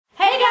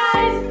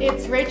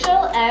It's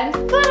Rachel and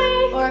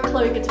Chloe, or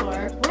Chloe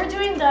Couture. We're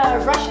doing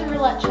the Russian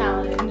Roulette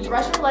challenge.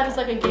 Russian Roulette is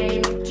like a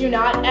game. Do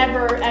not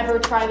ever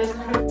try this.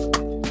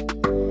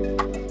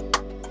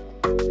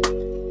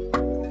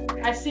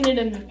 I've seen it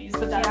in movies,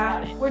 but that's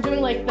not it. We're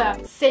doing like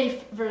the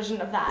safe version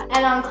of that.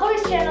 And on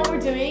Chloe's channel, we're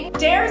doing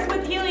dares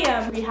with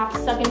helium. We have to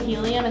suck in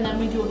helium and then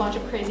we do a bunch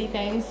of crazy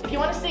things. If you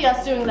want to see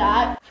us doing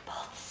that, we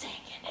both sing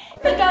in it.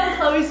 Click on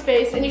Chloe's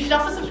face, and you should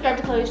also subscribe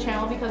to Chloe's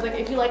channel because like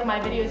if you like my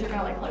videos, you're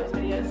gonna like Chloe's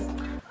videos.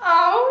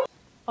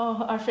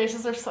 Oh, our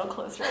faces are so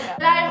close right now.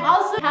 And I'm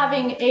also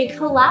having a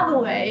collab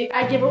away.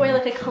 I give away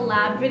like a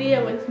collab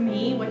video with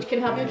me, which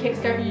can help you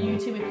kickstart your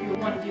YouTube if you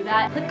want to do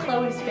that. Click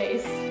Chloe's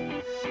face.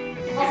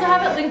 Also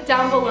have it linked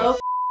down below.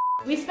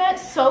 We spent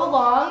so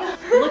long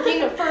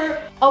looking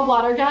for a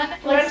water gun.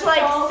 We went to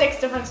like 6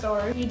 different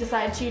stores. We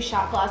decided to use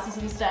shot glasses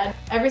instead.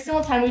 Every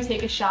single time we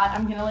take a shot,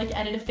 I'm gonna like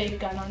edit a fake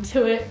gun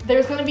onto it.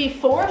 There's gonna be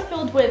 4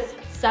 filled with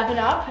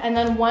 7-Up and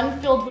then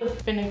 1 filled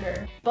with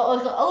vinegar. But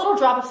like a little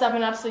drop of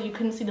 7-Up so you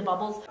couldn't see the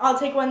bubbles. I'll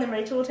take one, then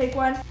Rachel will take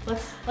one.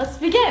 Let's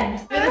begin.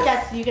 You're the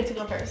guest, you get to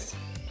go first.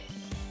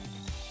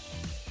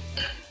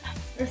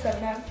 Or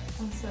 7-Up.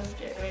 I'm so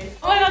scared. Wait.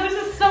 Oh my god, this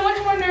is so much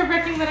more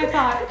nerve-wracking than I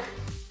thought.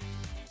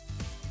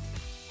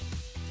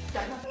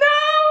 No!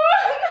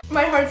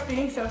 My heart's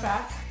beating so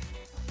fast.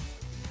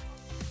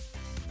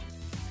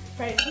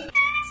 Right. It's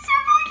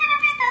definitely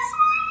gonna be this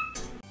one.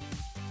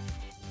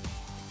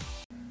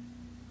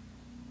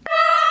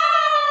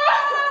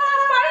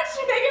 Why did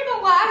she make it the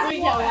last one?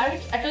 Yeah,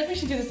 I feel like we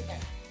should do this again.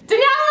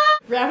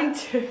 Daniela! Round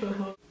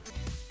 2.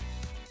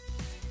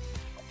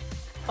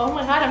 Oh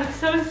my god, I'm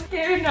so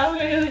scared now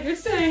that I know that you're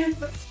safe.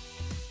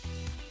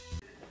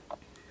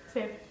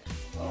 Safe.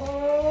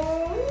 Oh.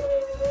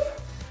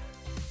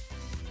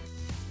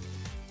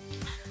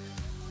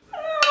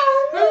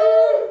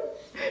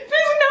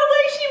 There's no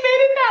way she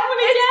made it that one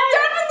again. It's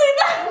definitely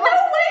that one. No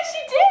way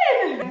she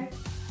did.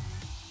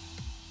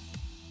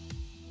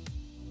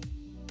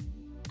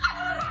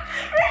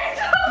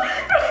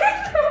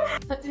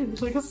 That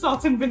is like a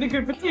salt and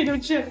vinegar potato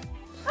chip.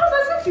 Oh,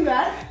 that's not too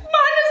bad.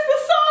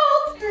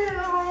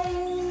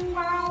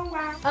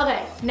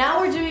 Okay,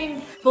 now we're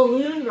doing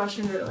balloon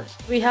Russian roulette.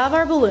 We have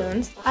our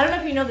balloons. I don't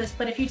know if you know this,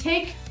 but if you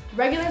take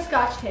regular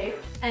Scotch tape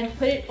and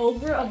put it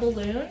over a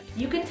balloon,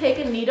 you can take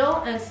a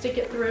needle and stick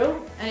it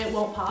through and it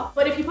won't pop.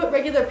 But if you put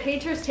regular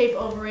painter's tape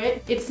over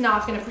it, it's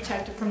not gonna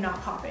protect it from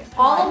not popping.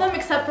 All of them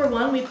except for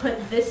one, we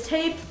put this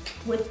tape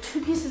with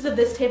 2 pieces of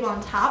this tape on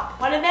top.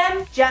 One of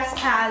them just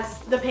has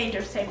the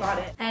painter's tape on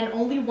it. And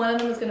only one of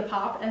them is gonna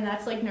pop, and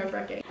that's like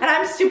nerve-wracking. And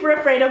I'm super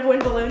afraid of when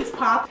balloons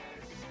pop.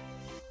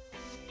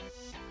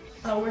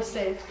 Oh, we're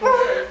safe.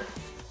 We're safe.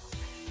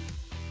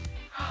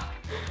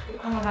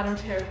 Oh my god, I'm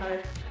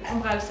terrified. Oh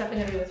my god, I'm definitely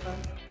gonna do this one.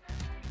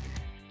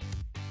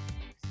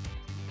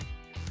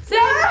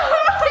 Safe!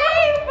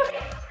 Safe!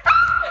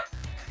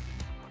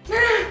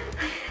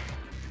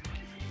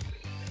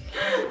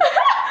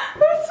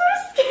 That's so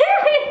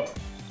scary!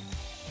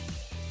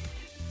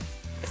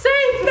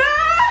 Safe! No!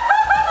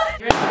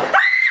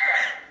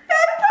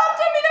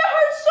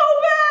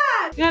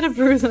 You had a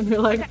bruise on your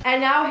leg.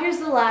 And now here's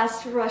the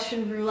last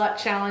Russian roulette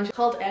challenge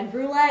called egg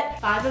roulette.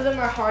 5 of them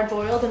are hard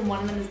boiled and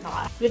 1 of them is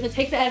not. We have to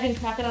take the egg and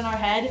crack it on our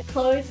head.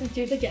 Chloe, since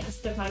you're the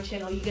guest of my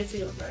channel, you get to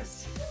go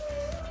first.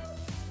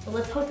 But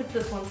let's hope it's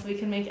this one so we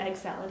can make egg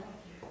salad.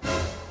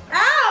 Ow!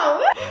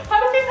 How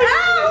do people do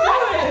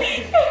it?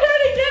 It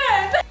hurt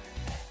again!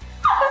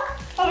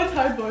 Oh, it's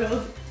hard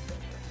boiled.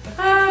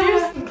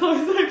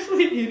 Chloe's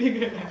actually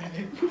eating an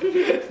egg.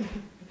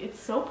 It's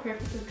so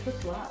perfectly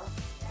cooked well.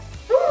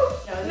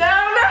 No,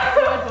 It's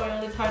hard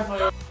boiled, it's hard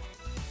boiled.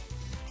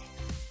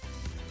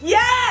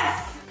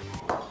 Yes!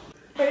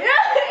 It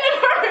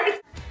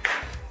hurts!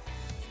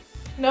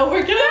 No,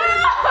 we're good.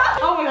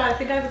 Oh my god, I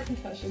think I have a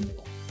concussion.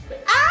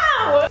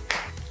 Ow!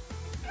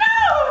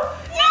 No!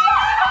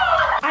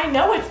 Yeah! I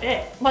know it's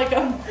it. Like,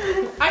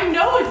 I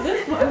know it's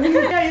this one.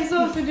 Yeah, you're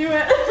supposed to do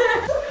it.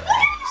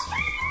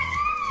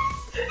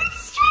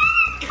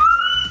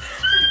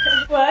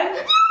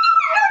 What?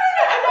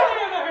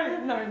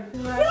 No.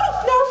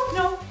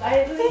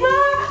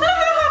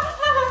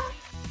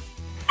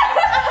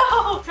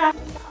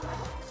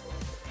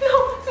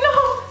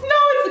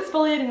 It's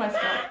exfoliating my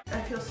scalp.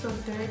 I feel so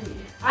dirty.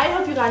 I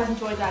hope you guys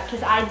enjoyed that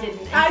because I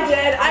didn't. I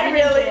did. I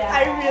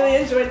really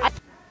enjoyed it.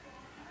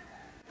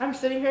 I'm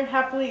sitting here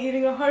happily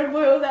eating a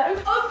hard-boiled egg.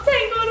 I'll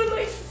take one in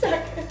like a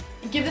second.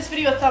 Give this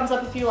video a thumbs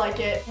up if you like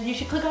it. You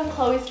should click on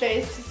Chloe's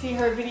face to see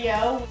her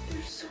video.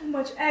 There's so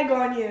much egg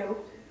on you.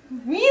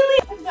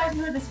 Really? If you guys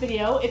enjoyed this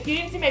video, if you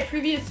didn't see my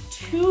previous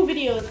 2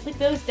 videos, click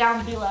those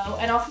down below.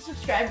 And also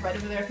subscribe right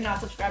over there if you're not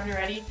subscribed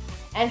already.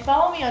 And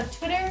follow me on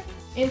Twitter,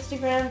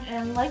 Instagram,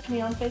 and like me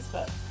on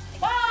Facebook.